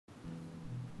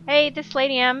Hey, this is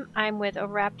Lady M. I'm with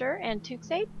Oviraptor and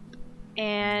Tewkesape,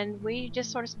 and we just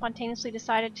sort of spontaneously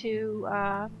decided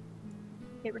to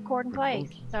hit record and play.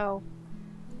 So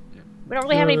we don't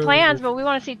really have any plans, but we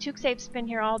want to see Tewkesape's been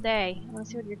here all day. I want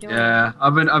to see what you're doing. Yeah,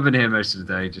 I've been here most of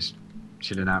the day, just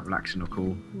chilling out, relaxing, or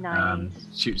cool. Nice.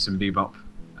 Shoot some bebop,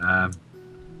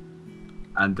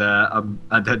 and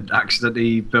then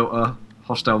accidentally built a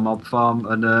hostile mob farm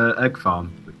and an egg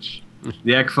farm, which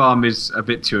the egg farm is a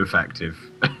bit too effective.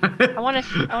 I want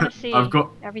to see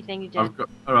everything you did.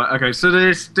 All right, okay. So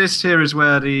this here is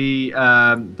where the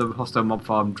hostile mob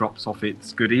farm drops off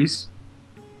its goodies,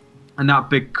 and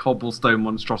that big cobblestone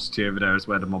monstrosity over there is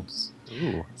where the mobs.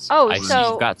 Ooh. Oh, I see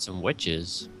you've got some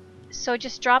witches. So it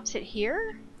just drops it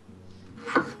here?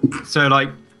 So like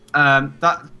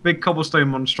that big cobblestone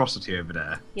monstrosity over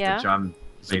there. Yeah. Which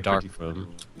It's a dark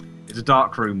room. It's a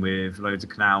dark room with loads of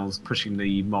canals pushing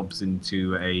the mobs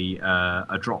into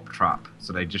a drop trap,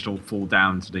 so they just all fall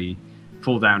down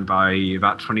by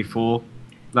about 24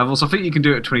 levels. I think you can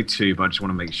do it at 22, but I just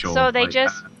want to make sure. So they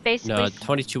just basically. No,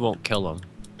 22 won't kill them.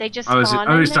 They just.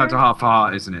 It's down to half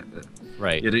heart, isn't it?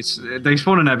 Right. Yeah, they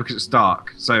spawn in there because it's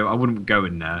dark, so I wouldn't go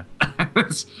in there.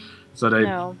 So they.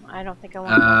 No, I don't think I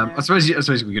want to go there. I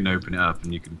suppose we can open it up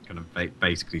and you can kind of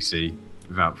basically see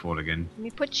without falling in. Let me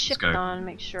put shift on,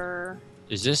 make sure.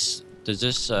 Is this?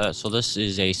 So this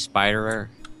is a spider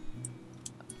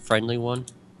friendly one?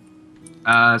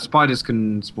 Spiders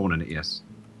can spawn in it, yes.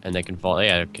 And they can fall.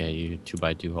 Yeah, okay. You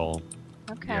 2x2 hole.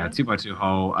 Okay. Yeah, 2x2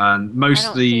 hole, and most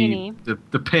of the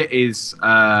pit is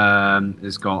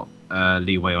has got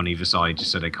leeway on either side,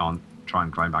 just so they can't try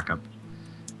and climb back up.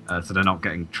 So they're not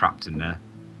getting trapped in there.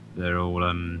 They're all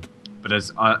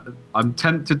But I'm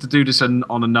tempted to do this on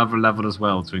another level as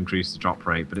well to increase the drop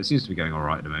rate, but it seems to be going all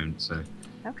right at the moment. So.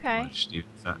 Okay.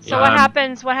 That. So what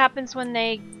happens? What happens when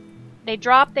they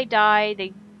drop? They die.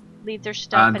 They leave their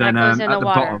stuff, and then, that goes in the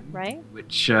water, bottom, right?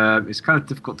 Which is kind of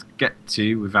difficult to get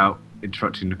to without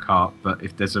interrupting the cart. But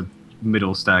if there's a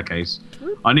middle staircase,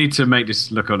 I need to make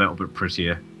this look a little bit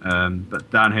prettier. But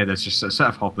down here, there's just a set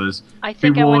of hoppers. I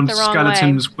think I went the wrong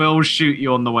skeletons way. will shoot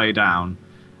you on the way down.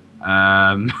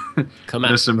 Come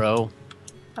at bro.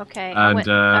 Okay, and,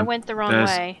 I went the wrong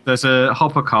way. There's a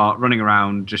hopper cart running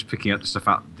around just picking up the stuff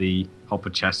out the hopper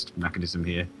chest mechanism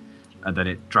here, and then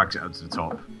it drags it up to the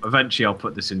top. Eventually I'll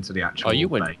put this into the actual Oh, you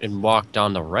went and walked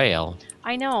on the rail.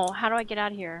 I know. How do I get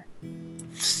out of here?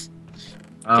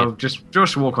 Oh,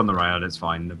 just walk on the rail, it's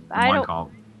fine. The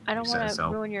minecart. I don't want to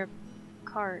ruin your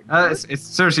cart. It's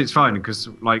seriously, it's fine, because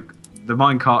like the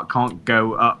minecart can't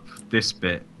go up this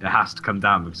bit. It has to come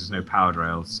down because there's no powered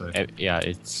rails. So yeah,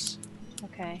 it's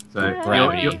okay. So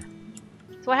gravity.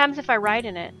 So what happens if I ride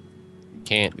in it?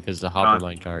 Can't, because the hopper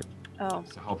minecart. Oh.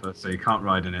 It's a hopper, so you can't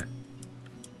ride in it.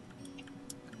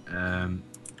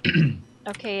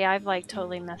 Okay, I've like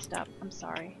totally messed up. I'm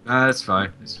sorry. It's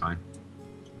fine. It's fine.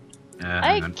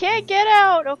 I can't get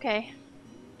out. Okay.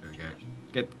 There we go.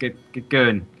 Get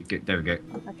going. There we go.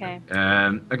 Okay.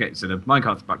 Okay, so the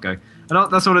minecart's back going,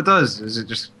 and that's all it does. Is it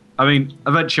just? I mean,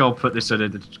 eventually I'll put this so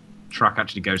that the track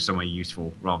actually goes somewhere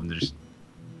useful rather than just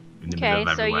in the middle of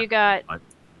everywhere. So you got like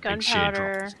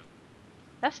gunpowder.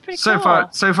 That's pretty cool.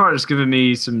 So far, it's given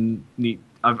me some neat.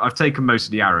 I've taken most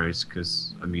of the arrows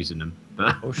because I'm using them.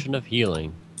 But Potion of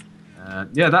healing.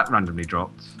 yeah, that randomly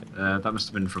dropped. That must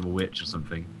have been from a witch or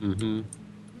something.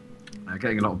 Mm-hmm.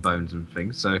 Getting a lot of bones and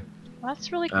things. So. Well,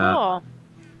 that's really cool.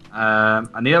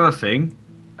 And the other thing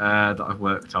that I've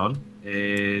worked on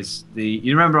is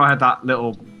you remember I had that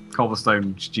little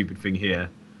cobblestone stupid thing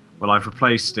here? Well, I've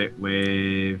replaced it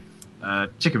with a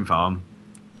chicken farm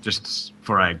just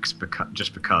for eggs,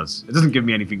 just because. It doesn't give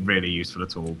me anything really useful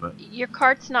at all, but... Your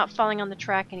cart's not falling on the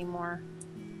track anymore.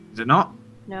 Is it not?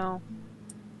 No.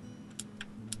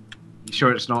 You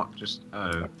sure it's not? Just...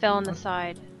 Oh. It fell on the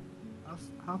side.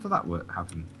 How did that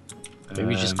happen?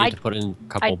 Maybe you just need to put in a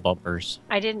couple bumpers.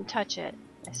 I didn't touch it,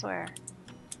 I swear.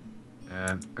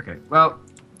 Okay, well...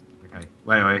 Okay,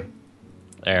 wait.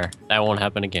 There, that won't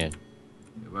happen again.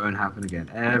 It won't happen again,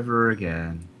 ever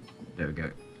again. There we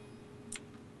go.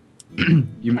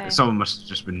 Someone must have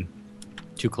just been...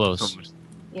 Too close.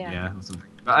 Yeah. Or something.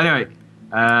 But anyway...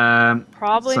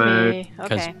 Probably me.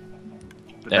 Okay.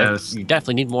 You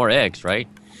definitely need more eggs, right?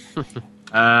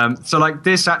 So like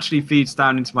this actually feeds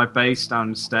down into my base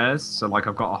downstairs. So like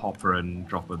I've got a hopper and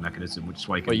dropper mechanism, which is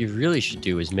why. What you really should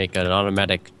do is make an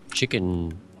automatic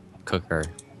chicken cooker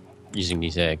using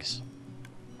these eggs.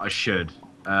 I should,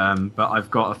 but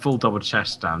I've got a full double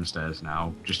chest downstairs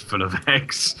now, just full of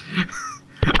eggs,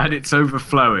 and it's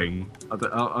overflowing.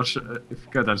 If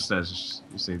you go downstairs,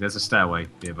 you see there's a stairway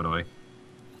here, by the way.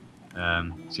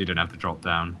 so you don't have to drop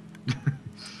down.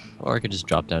 Or I could just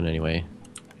drop down anyway.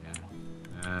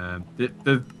 Yeah.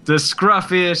 The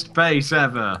scruffiest base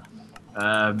ever.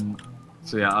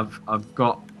 So yeah, I've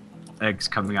got eggs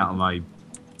coming out of my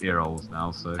ear holes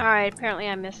now. So. All right. Apparently,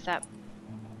 I missed that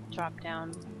drop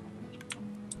down.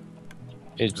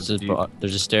 There's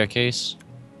a staircase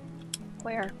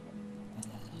Where?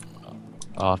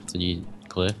 off the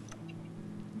cliff.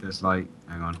 There's like,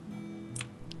 hang on.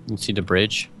 You can see the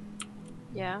bridge.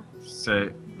 Yeah.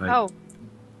 So like, Oh.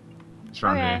 it's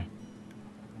around Okay.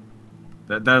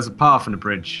 here. There's a path and a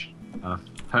bridge.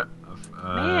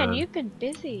 Man, you've been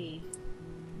busy.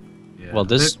 Yeah. Well,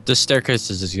 this staircase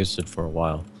has existed for a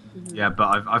while. Yeah,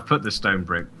 but I've put the stone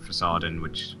brick facade in,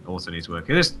 which also needs work.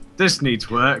 This needs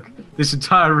work. This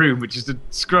entire room, which is the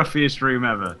scruffiest room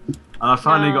ever, and I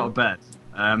finally got a bed.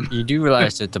 You do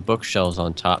realize that the bookshelves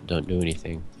on top don't do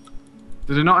anything.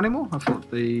 Do they not anymore? I thought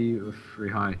they were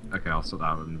pretty high. Okay, I'll sort that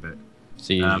out in a bit.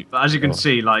 See, but as you can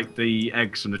see, like the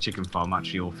eggs from the chicken farm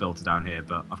actually all filter down here,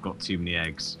 but I've got too many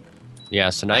eggs. yeah.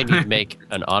 So now you need to make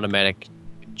an automatic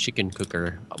chicken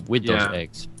cooker with those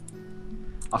eggs.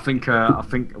 I think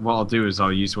what I'll do is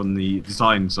I'll use one of the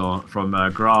designs from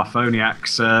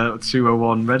Graphoniac's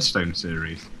 201 Redstone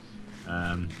series.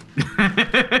 Ah.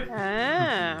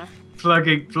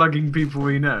 Plugging people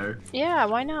we know. Yeah,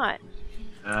 why not?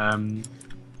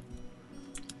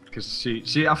 Because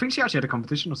I think she actually had a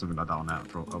competition or something like that on that.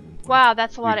 Wow,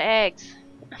 that's a lot of eggs.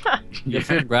 If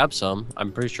you grab some,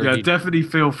 I'm pretty sure. Yeah, definitely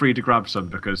feel free to grab some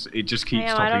because it just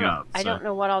keeps topping up. I don't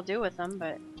know what I'll do with them,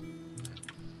 but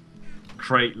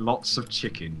create lots of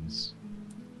chickens.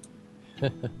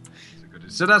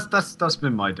 So that's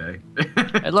been my day.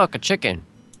 Hey, look, a chicken.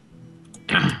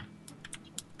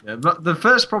 Yeah, but the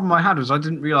first problem I had was I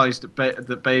didn't realise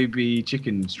that baby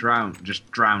chickens drown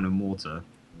in water.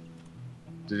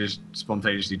 They just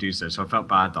spontaneously do so. So I felt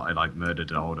bad that I like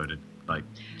murdered a whole load of like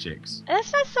chicks.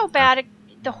 that's not so bad.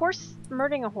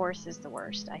 Murdering a horse is the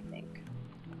worst, I think.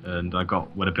 And I got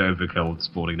a bit overkill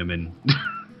spawning them in.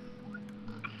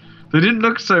 They didn't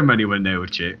look so many when they were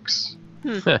chicks.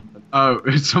 Oh,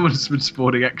 someone's been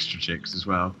spawning extra chicks as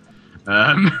well.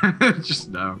 Just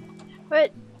no.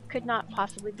 But could not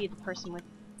possibly be the person with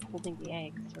holding the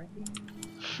eggs,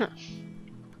 right?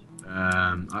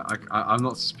 I'm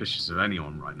not suspicious of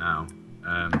anyone right now.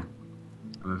 I'm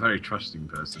a very trusting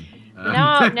person.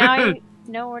 Now you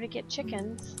know where to get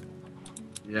chickens.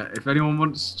 Yeah, if anyone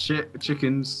wants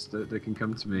chickens, they can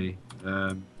come to me.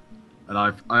 And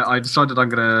I decided I'm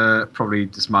gonna probably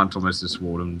dismantle most of this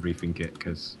wall and rethink it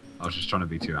because I was just trying to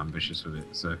be too ambitious with it.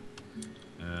 So,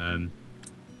 I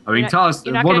mean,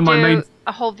 one of my main.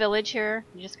 A whole village here.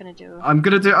 You're just gonna do. I'm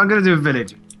gonna do a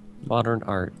village. Modern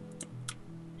art.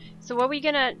 So what were you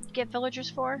gonna get villagers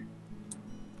for?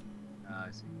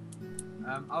 I see.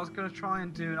 I was gonna try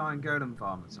and do an iron golem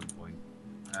farm at some point.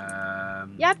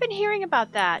 Yeah, I've been hearing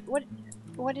about that.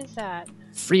 What is that?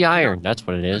 Free iron. That's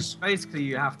what it is. Basically,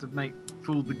 you have to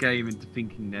fool the game into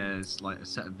thinking there's like a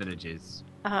set of villages.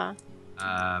 And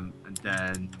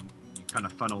then you kind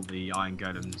of funnel the iron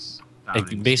golems.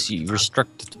 Like you basically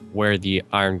restrict where the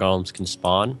iron golems can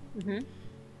spawn.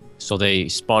 So they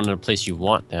spawn in a place you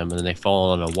want them, and then they fall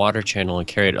on a water channel and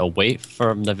carry it away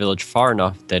from the village far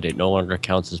enough that it no longer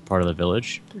counts as part of the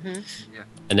village. Yeah.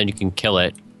 And then you can kill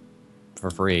it for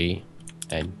free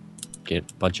and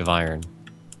get a bunch of iron.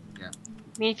 I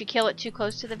mean, if you kill it too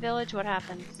close to the village, what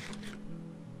happens?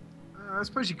 I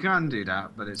suppose you can do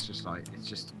that, but it's just like it's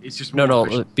just. No,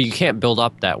 but you can't build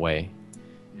up that way.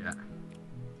 Yeah.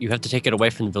 You have to take it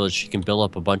away from the village so you can build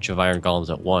up a bunch of iron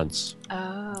golems at once.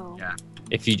 Oh. Yeah.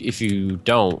 If you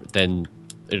don't, then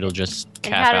it'll just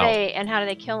cap out. And how do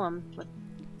they kill them? With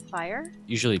fire?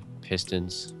 Usually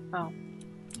pistons. Oh.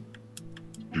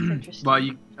 That's interesting. Well,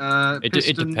 you It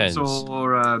pistons depends.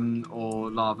 or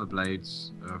lava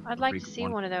blades. I'd like to see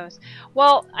one of those.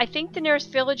 Well, I think the nearest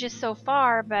village is so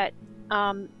far, but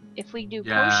if we do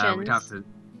potions, we'd have to.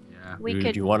 Yeah. we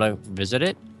could. Do you want to visit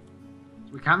it?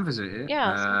 We can visit it.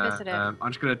 Yeah, let's go visit it.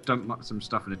 I'm just gonna dump some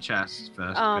stuff in a chest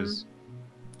first. Because,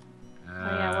 oh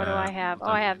yeah, what do I have? Oh,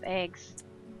 I have eggs.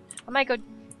 I might go.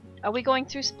 Are we going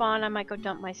through spawn? I might go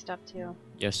dump my stuff too.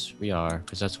 Yes, we are,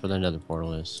 because that's where the nether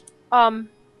portal is. Okay.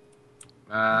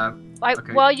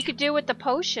 Well, you could do with the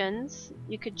potions.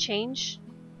 You could change.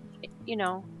 You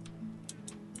know,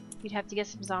 you'd have to get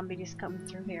some zombies coming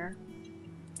through here.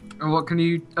 Oh, what can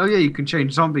you? Oh yeah, you can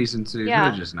change zombies into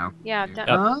villagers now. Yeah, I've done.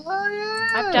 Oh yeah.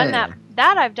 I've done that.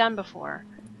 That I've done before.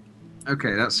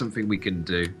 Okay, that's something we can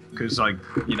do because, like,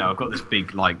 you know, I've got this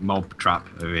big like mob trap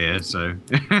over here, so.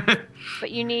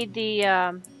 But you need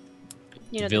the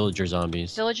You know, villager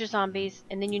zombies. Villager zombies,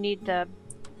 and then you need the.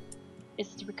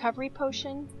 It's the recovery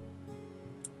potion.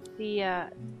 The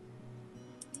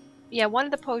yeah, one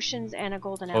of the potions and a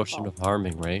golden Potion apple. of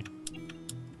harming, right?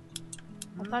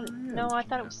 I thought no, I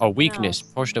thought it was. Oh, something weakness.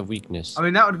 else. Potion of weakness. I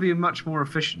mean, that would be a much more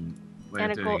efficient way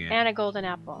And of a doing it. and a golden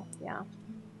apple. Yeah.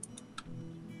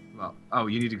 Well, oh,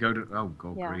 you need to go to. Oh,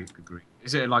 God, Yeah. great.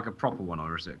 Is it like a proper one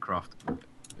or is it craftable?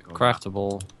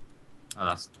 Craftable. Oh,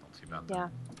 that's not too bad.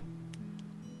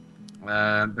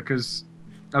 Yeah. Because,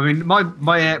 I mean,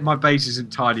 my base has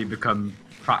entirely become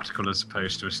practical as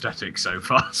opposed to aesthetic so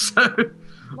far. So.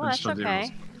 Well, that's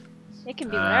okay. It can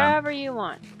be Um, whatever you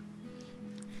want.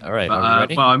 All right, But, are we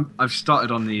ready? well, I've started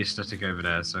on the aesthetic over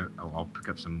there, so I'll pick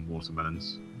up some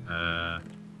watermelons.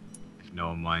 If no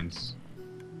one minds.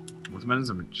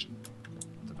 Watermelons? I don't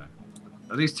know.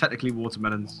 Are these technically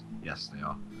watermelons? Yes, they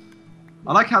are.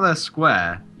 I like how they're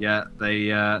square, yet they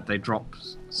drop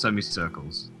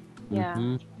semicircles. Yeah.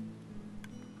 Mhm.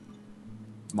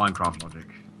 Minecraft logic.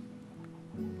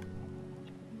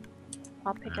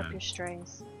 I'll pick up your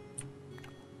strays.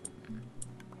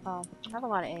 Oh, I have a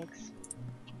lot of eggs.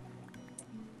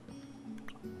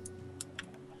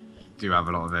 Do have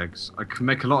a lot of eggs. I can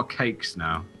make a lot of cakes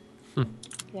now.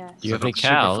 Yes. Do you have I've any got the sugar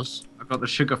cows? I've got the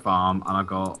sugar farm and I've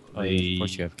got Oh, the of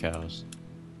course you have cows.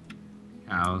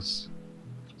 cows.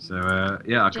 So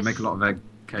yeah, I can make a Just- lot of egg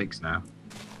cakes now.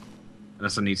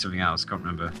 Unless I need something else, can't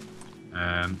remember.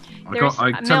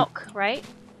 There's milk, right?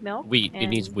 Milk. Wheat. It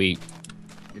needs and- wheat.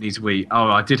 It needs wheat. Oh,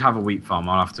 I did have a wheat farm.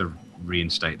 I'll have to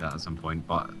reinstate that at some point.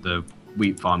 But the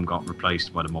wheat farm got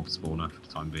replaced by the mob spawner for the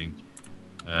time being.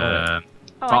 Alright.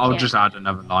 Oh, But I I'll can't. just add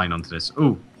another line onto this.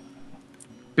 Ooh.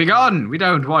 Begone! We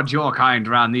don't want your kind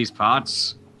around these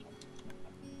parts.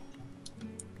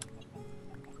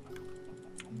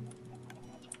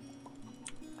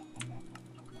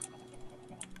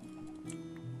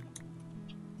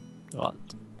 Well,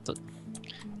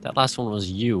 that last one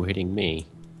was you hitting me.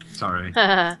 Sorry.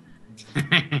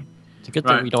 It's a good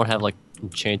Right. thing we don't have like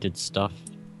enchanted stuff.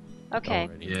 Okay.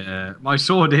 already. Yeah, my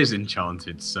sword is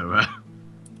enchanted, so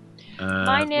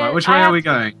Mine right, is- which I way are have- we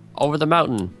going? Over the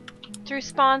mountain. Through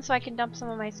spawn, so I can dump some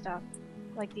of my stuff,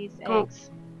 like these Cool. eggs.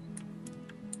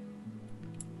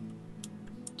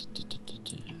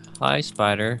 Hi,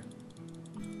 spider.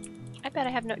 I bet I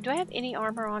have no. Do I have any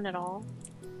armor on at all?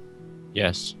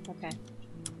 Yes. Okay.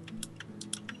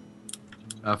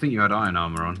 I think you had iron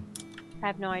armor on. I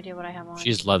have no idea what I have on.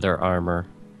 She's leather armor.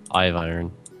 I have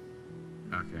iron.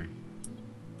 Okay.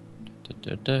 I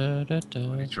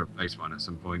Da-da-da-da-da. need to replace mine at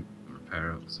some point. Or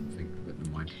repair it or something. But never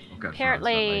mind. I'll get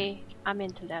Apparently, I'm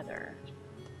into leather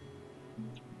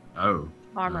Oh.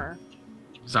 armor.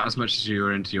 Is that as much as you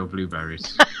were into your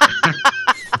blueberries?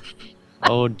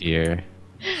 Oh dear.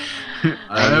 I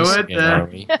Are we went again, are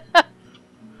we?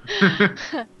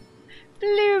 there.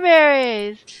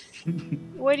 Blueberries.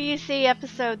 What do you see?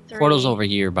 Episode 3. Portal's over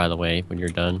here, by the way, when you're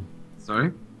done.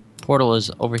 Sorry? Portal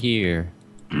is over here.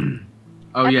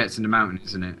 Oh yeah, it's in the mountain,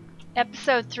 isn't it?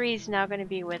 Episode 3 is now going to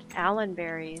be with Allen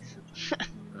berries.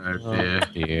 Oh Oh dear.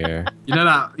 dear. You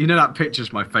know that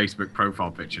picture's my Facebook profile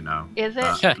picture now. Is it?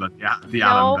 Yeah. The No,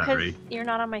 Allen because berry. you're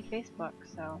not on my Facebook,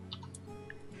 so.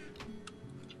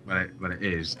 Well, it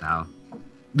is now.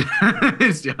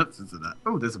 It's the answer to that.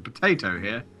 Oh, there's a potato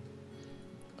here.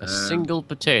 A single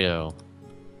potato.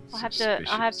 I'll have to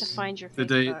Suspicious. find your Did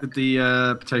Facebook.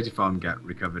 the potato farm get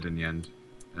recovered in the end?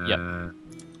 Yep.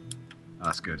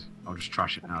 That's good. I'll just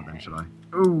trash it now then, Okay. shall I?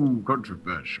 Ooh,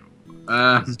 controversial.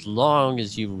 As long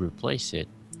as you replace it.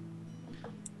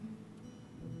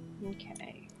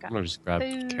 Okay. I'm gonna just grab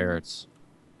Food. carrots.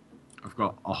 I've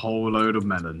got a whole load of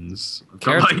melons. I've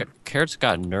got Carrots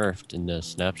got nerfed in the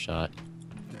snapshot.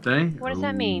 Day? What does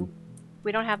that mean?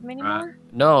 We don't have them anymore?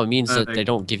 No, it means Uh, that they- they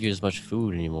don't give you as much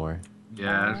food anymore.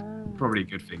 Yeah, it's Oh. probably a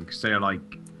good thing because they're like.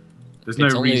 There's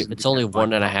It's no only reason. it's to only get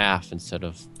 1.5 instead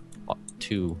of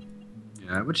 2.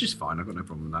 Yeah, which is fine. I've got no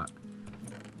problem with that.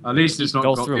 At least it's not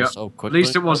Go got through the them up- so At quickly.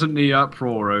 least it wasn't the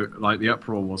uproar like the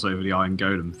uproar was over the Iron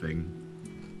Golem thing.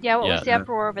 Yeah, what Yeah. was the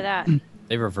uproar over that?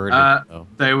 They reverted it, though.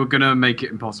 They were gonna make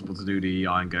it impossible to do the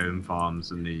Iron Golem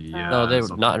farms and the. No, they were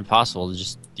sort- not impossible.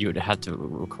 Just you would have to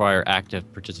require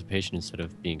active participation instead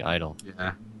of being idle.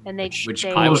 Yeah, And they, Which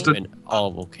they I would caused have it- been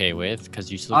all okay with because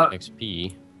you still Uh, get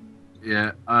XP.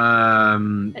 yeah.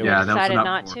 And they Yeah, there was decided an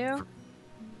not uproar.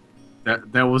 to?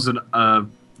 There was an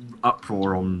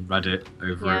uproar on Reddit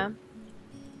over Yeah. it.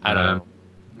 I don't know.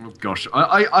 Oh gosh,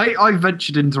 I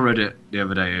ventured into Reddit the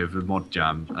other day over Mod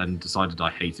Jam and decided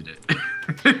I hated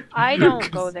it. I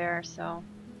don't go there, so.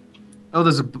 Oh,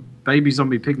 there's a baby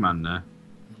zombie pigman there.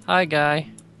 Hi, guy.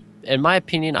 in my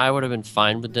opinion, I would have been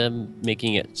fine with them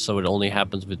making it so it only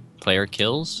happens with player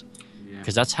kills.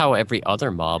 Because that's how every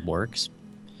other mob works.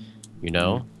 You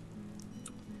know?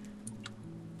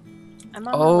 I'm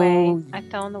on my way. I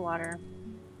fell in the water.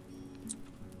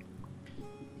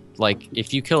 Like,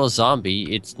 if you kill a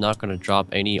zombie, it's not going to drop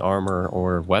any armor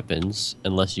or weapons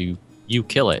unless you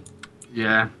kill it.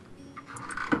 Yeah.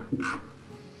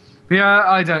 Yeah,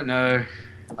 I don't know.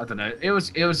 It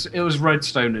was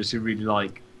Redstoners who really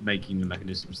like making the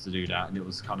mechanisms to do that, and it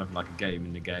was kind of like a game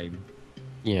in the game.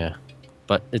 Yeah,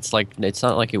 but it's like it's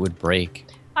not like it would break.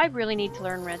 I really need to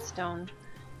learn Redstone.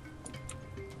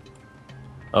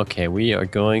 Okay, we are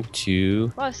going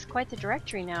to. Well, it's quite the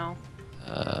directory now.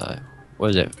 What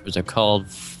is it? Was it called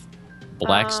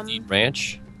Blacksteed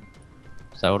Ranch?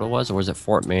 Is that what it was, or was it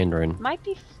Fort Mandarin? Might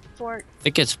be Fort. I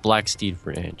think it's Blacksteed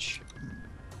Ranch.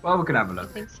 Well, we can have a look.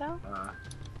 You think so?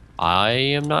 I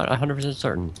am not 100%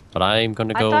 certain, but I'm going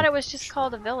to go... I thought it was just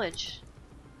called a village.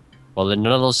 Well, then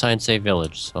none of those signs say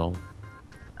village, so...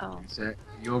 Oh. So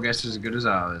your guess is as good as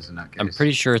ours in that case. I'm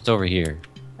pretty sure it's over here.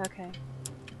 Okay.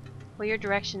 Well, your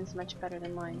direction's much better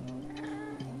than mine.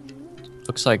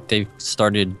 Looks like they've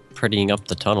started prettying up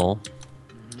the tunnel.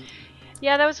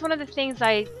 Yeah, that was one of the things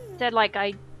I said, like,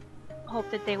 I hope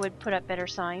that they would put up better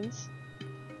signs.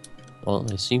 Well,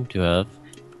 they seem to have.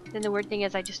 Then the weird thing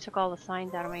is I just took all the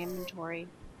signs out of my inventory.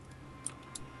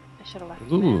 I should have left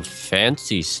them Ooh, in.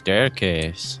 fancy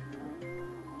staircase.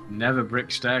 Never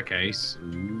brick staircase.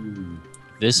 Ooh.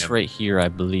 This right here, I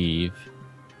believe,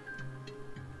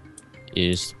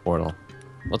 is the portal.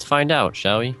 Let's find out,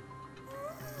 shall we?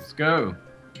 Let's go.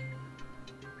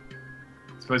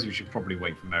 I suppose we should probably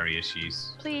wait for Mary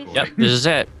issues. Please. Yep, this is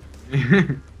it.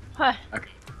 Huh. Okay.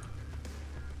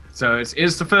 So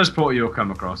it's the first portal you'll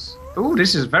come across. Ooh,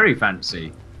 this is very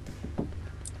fancy.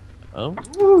 Oh.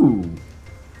 Ooh.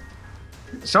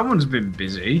 Someone's been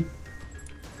busy.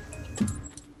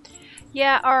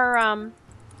 Yeah, our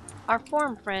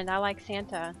forum friend, I Like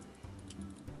Santa.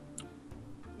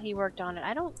 He worked on it.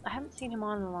 I haven't seen him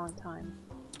on in a long time.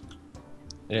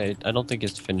 Yeah, I don't think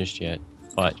it's finished yet,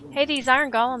 but... Hey, these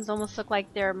iron golems almost look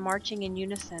like they're marching in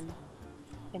unison.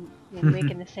 And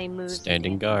making the same moves.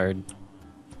 Standing guard.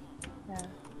 Yeah.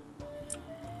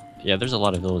 Yeah, there's a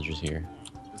lot of villagers here.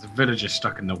 There's a villager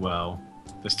stuck in the well.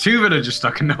 There's 2 villagers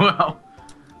stuck in the well.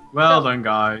 Well done,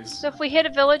 guys. So if we hit a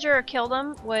villager or kill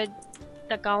them, would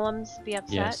the golems be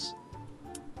upset? Yes.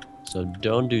 So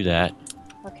don't do that.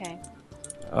 Okay.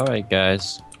 Alright,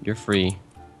 guys. You're free.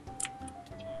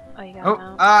 Oh, you got Oh,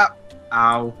 them out?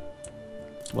 ow.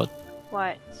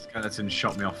 What? Skeleton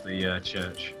shot me off the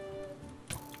church.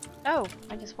 Oh,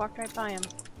 I just walked right by him.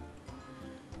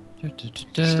 He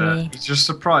just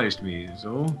surprised me, is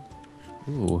all.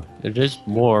 Ooh, there's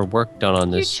more work done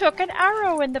on this. You took an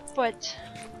arrow in the foot.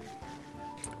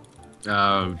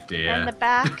 Oh dear. And the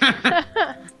back.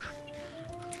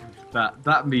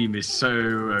 that meme is so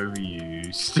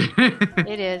overused.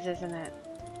 It is, isn't it?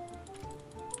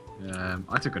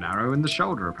 I took an arrow in the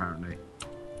shoulder, apparently.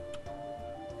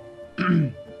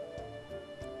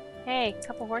 Hey,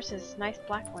 couple horses, nice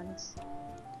black ones.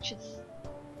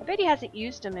 I bet he hasn't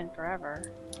used them in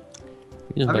forever.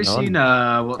 Have you seen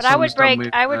what? But I would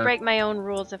break my own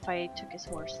rules if I took his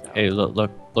horse, though. Hey,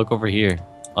 look over here,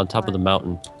 on top of the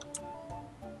mountain.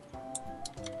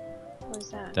 What is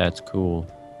that? That's cool.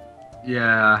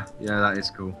 Yeah, that is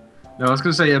cool. No, I was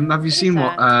gonna say, have you seen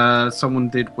what someone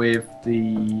did with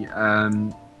the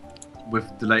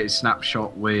latest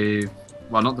snapshot with?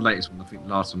 Well, not the latest one. I think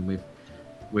the last one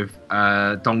with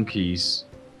donkeys.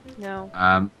 No.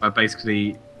 But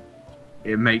basically,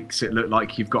 it makes it look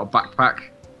like you've got a backpack.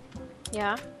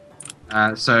 Yeah.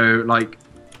 So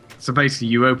basically,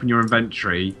 you open your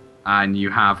inventory and you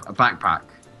have a backpack.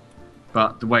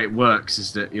 But the way it works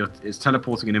is that it's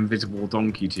teleporting an invisible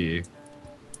donkey to you.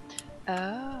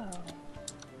 Oh.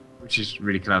 Which is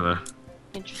really clever.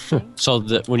 Interesting. So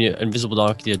when you invisible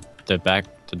donkey,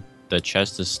 the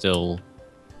chest is still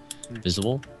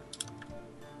visible.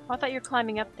 Oh, I thought you were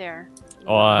climbing up there.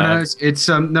 Oh, no, it's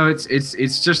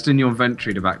just in your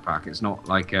inventory. The backpack. It's not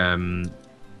like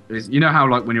you know how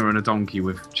like when you're on a donkey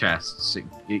with chests,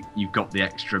 you've got the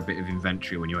extra bit of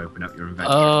inventory when you open up your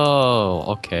inventory. Oh,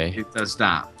 okay. It does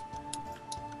that,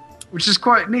 which is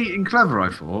quite neat and clever, I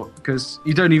thought, because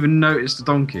you don't even notice the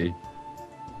donkey.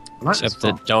 Except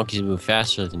that donkeys move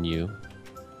faster than you.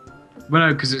 Well,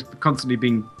 no, because it's constantly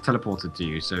being teleported to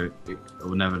you, so it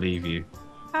will never leave you.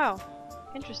 Oh,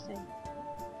 interesting.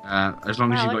 As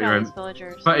long as you've got your own.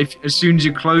 Villagers. But as soon as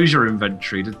you close your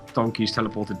inventory, the donkey's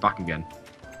teleported back again.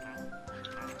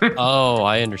 Oh,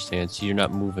 I understand. So you're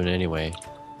not moving anyway.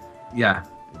 Yeah,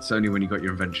 It's only when you got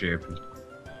your inventory open.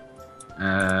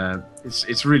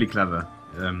 It's really clever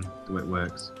the way it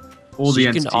works. So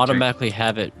you can automatically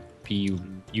have it be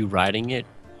you riding it?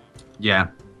 Yeah.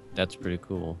 That's pretty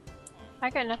cool. I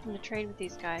got nothing to trade with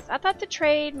these guys. I thought the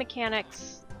trade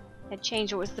mechanics had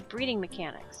changed. It was the breeding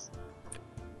mechanics.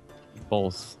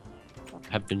 Both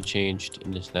have been changed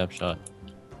in the snapshot.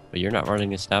 But you're not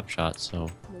running a snapshot, so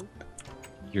Nope.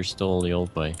 you're still the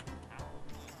old way.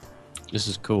 This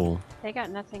is cool. They got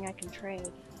nothing I can trade.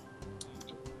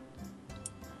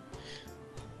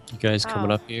 You guys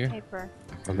coming up here? Paper.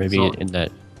 Or maybe in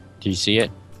that... Do you see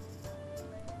it?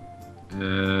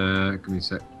 Give me a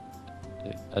sec.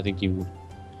 I think you...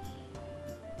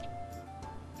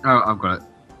 Oh, I've got it.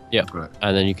 Yeah. I've got it.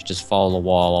 And then you could just follow the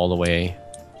wall all the way.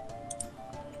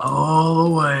 All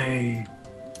the way.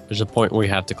 There's a point where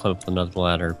you have to climb up another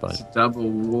ladder, but... It's a double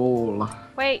wall.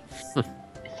 Wait.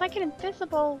 It's like an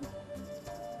invisible...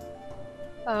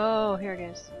 Oh, here it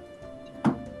is.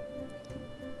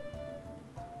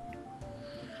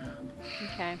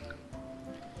 Okay.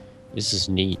 This is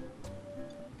neat.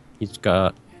 He's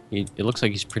got... it looks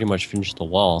like he's pretty much finished the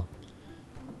wall.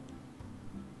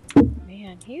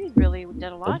 Man, he really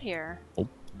did a lot here. Oh.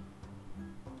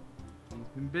 He's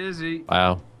been busy.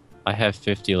 Wow. I have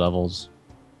 50 levels.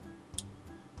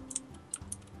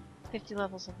 50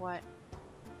 levels of what?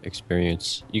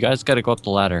 Experience. You guys gotta go up the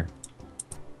ladder.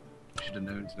 Should have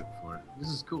known to look for it. This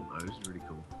is cool though. This is really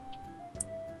cool.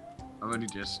 I've only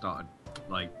just started,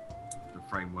 like, the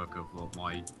framework of what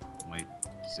my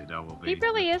citadel will be. He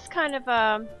really is kind of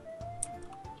a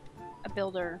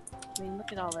builder. I mean,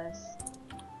 look at all this.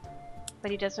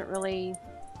 But he doesn't really...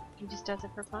 He just does it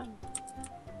for fun.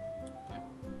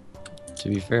 To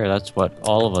be fair, that's what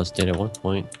all of us did at one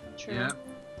point. True. Yeah.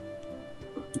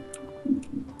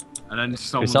 And then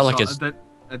someone It's not like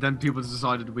and then people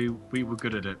decided we were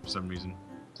good at it for some reason.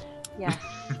 Yes.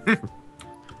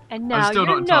 And now still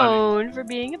you're not entirely. known for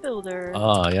being a builder.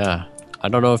 Oh, yeah. I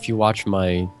don't know if you watch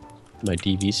my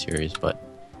DV series, but...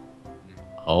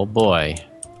 Oh boy.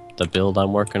 The build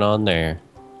I'm working on there.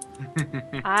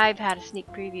 I've had a sneak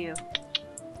preview.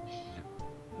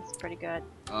 It's pretty good.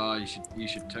 You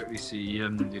should totally see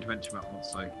the adventure map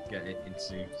once I get it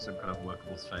into some kind of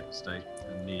workable state,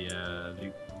 and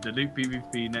the loot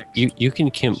PvP next. You can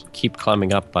keep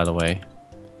climbing up, by the way.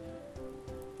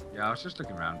 Yeah, I was just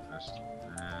looking around first.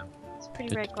 It's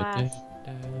pretty red glass.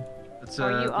 It's,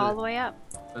 Are you all the way up?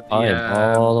 I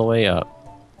am all the way up.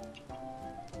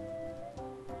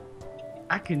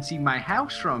 I can see my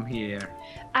house from here.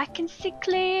 I can see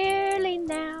clearly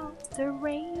now. The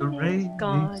rain is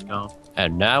gone.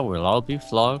 And now we'll all be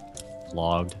flagged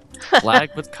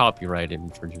with copyright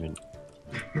infringement.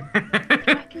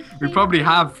 We probably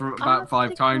have for about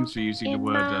 5 times for using the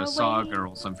word saga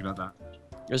or something like that.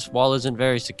 This wall isn't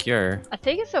very secure. I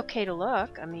think it's okay to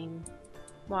look. I mean,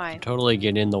 why? Totally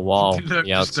get in the wall from Look, the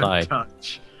just don't outside.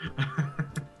 touch.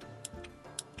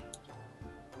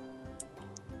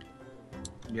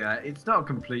 Yeah, it's not a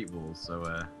complete wall, so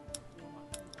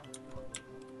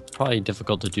Probably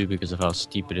difficult to do because of how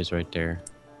steep it is right there.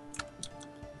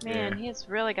 Man, Yeah. he's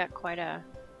really got quite a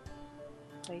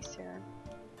place here.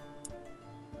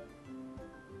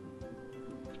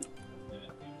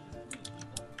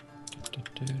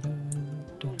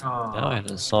 Now I have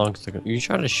the songs to go. You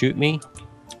trying to shoot me?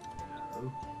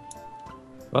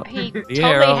 Well, He the totally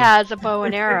arrow. has a bow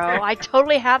and arrow. I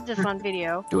totally have this on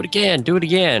video. Do it again. Do it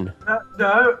again.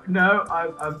 No,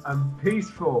 I'm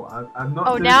peaceful. I'm not.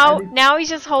 Oh, doing now any- now he's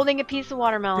just holding a piece of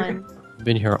watermelon.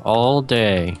 Been here all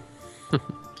day.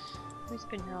 Who's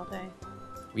been here all day?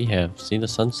 We have. See the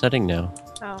sun setting now.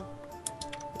 Oh,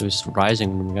 It was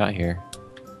rising when we got here.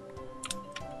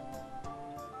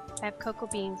 I have cocoa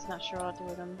beans. Not sure what I'll do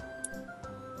with them.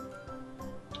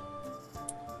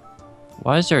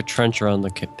 Why is there a trench around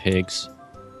the pigs?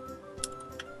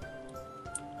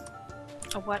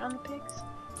 A what on the pigs?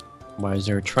 Why is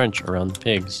there a trench around the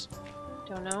pigs?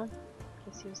 Don't know.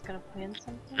 Guess he was gonna plant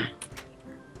something.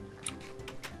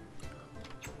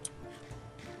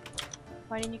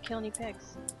 Why didn't you kill any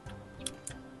pigs?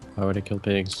 Why would I kill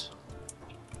pigs?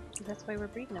 That's why we're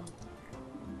breeding them.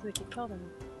 So we can kill them.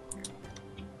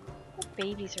 The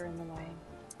babies are in the way.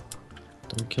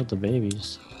 Don't kill the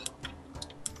babies.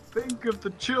 think of the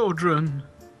children.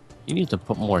 You need to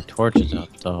put more torches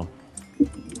up, though.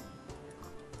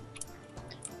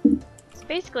 So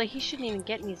basically, he shouldn't even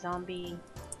get any zombie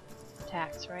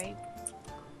attacks, right?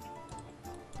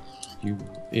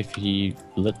 If he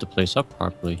lit the place up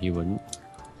properly, he wouldn't.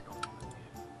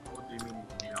 What do you mean?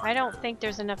 I don't think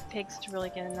there's enough pigs to really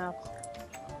get enough.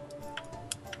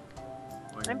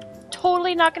 I'm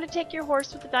totally not going to take your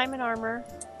horse with the diamond armor.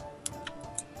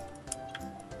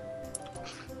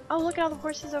 Oh, look at all the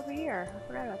horses over here. I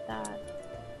forgot about that.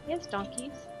 He has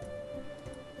donkeys.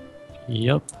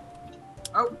 Yep.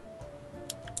 Oh.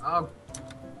 Oh.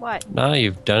 What? Now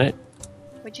you've done it.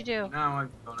 What'd you do? Now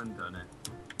I've gone and done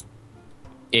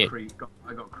it.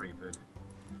 I got creepered.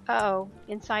 Uh-oh.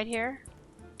 Inside here?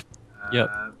 Yep.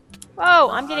 Whoa,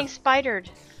 I'm getting spidered.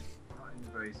 Not in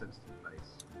a very sensitive place.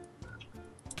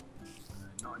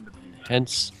 Not in the blue.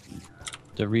 Hence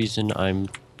the reason I'm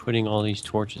putting all these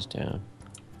torches down.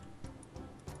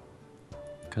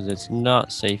 Because it's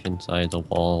not safe inside the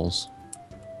walls.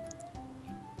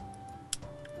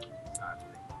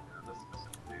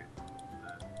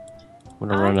 I'm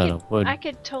gonna run out of wood. I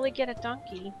could totally get a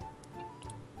donkey.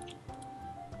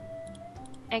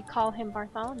 And call him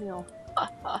Bartholomew.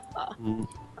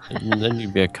 And then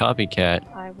you'd be a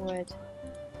copycat. I would.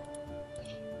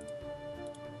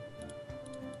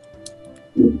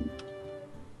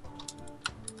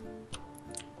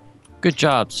 Good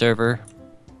job, server.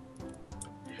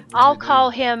 I'll call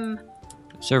him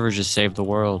Server just saved the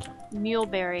world.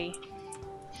 Muleberry.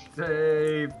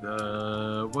 Save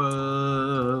the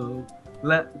world.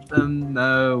 Let them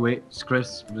know it's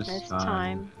Christmas It's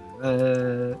time.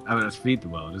 time. I mean, it's feed the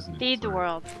world, isn't it? Feed the Sorry.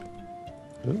 world.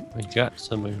 Ooh, we got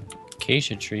some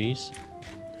acacia trees.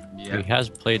 Yeah. He has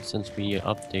played since we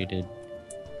updated.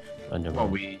 Well,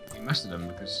 we messed with them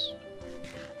because.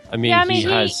 I mean, Yeah, I mean,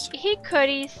 he has. he could.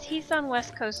 He's on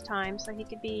West Coast time, so he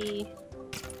could be.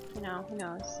 You know, who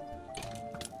knows?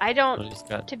 I don't. He's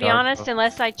got To be dark honest, oak.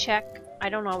 unless I check, I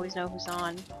don't always know who's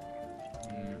on.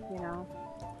 You know.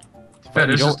 But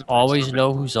you This is don't the always first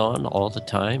know who's on all the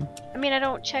time. I mean, I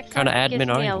don't check. Kinda that it gives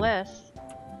admin are me a you? list.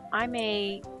 I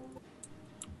may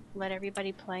let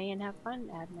everybody play and have fun,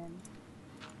 admin.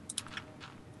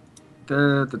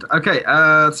 Okay,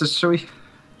 so shall we?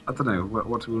 I don't know.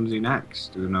 What do we want to do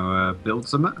next? Do we want to build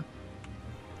something?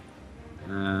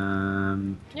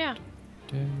 Yeah.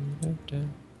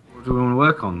 What do we want to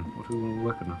work on? What do we want to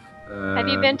work on? Have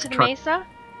you been to the Mesa?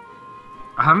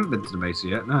 I haven't been to the Mesa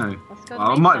yet. No. Let's go to Well, I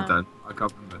Mesa. might have done. I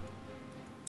can't remember.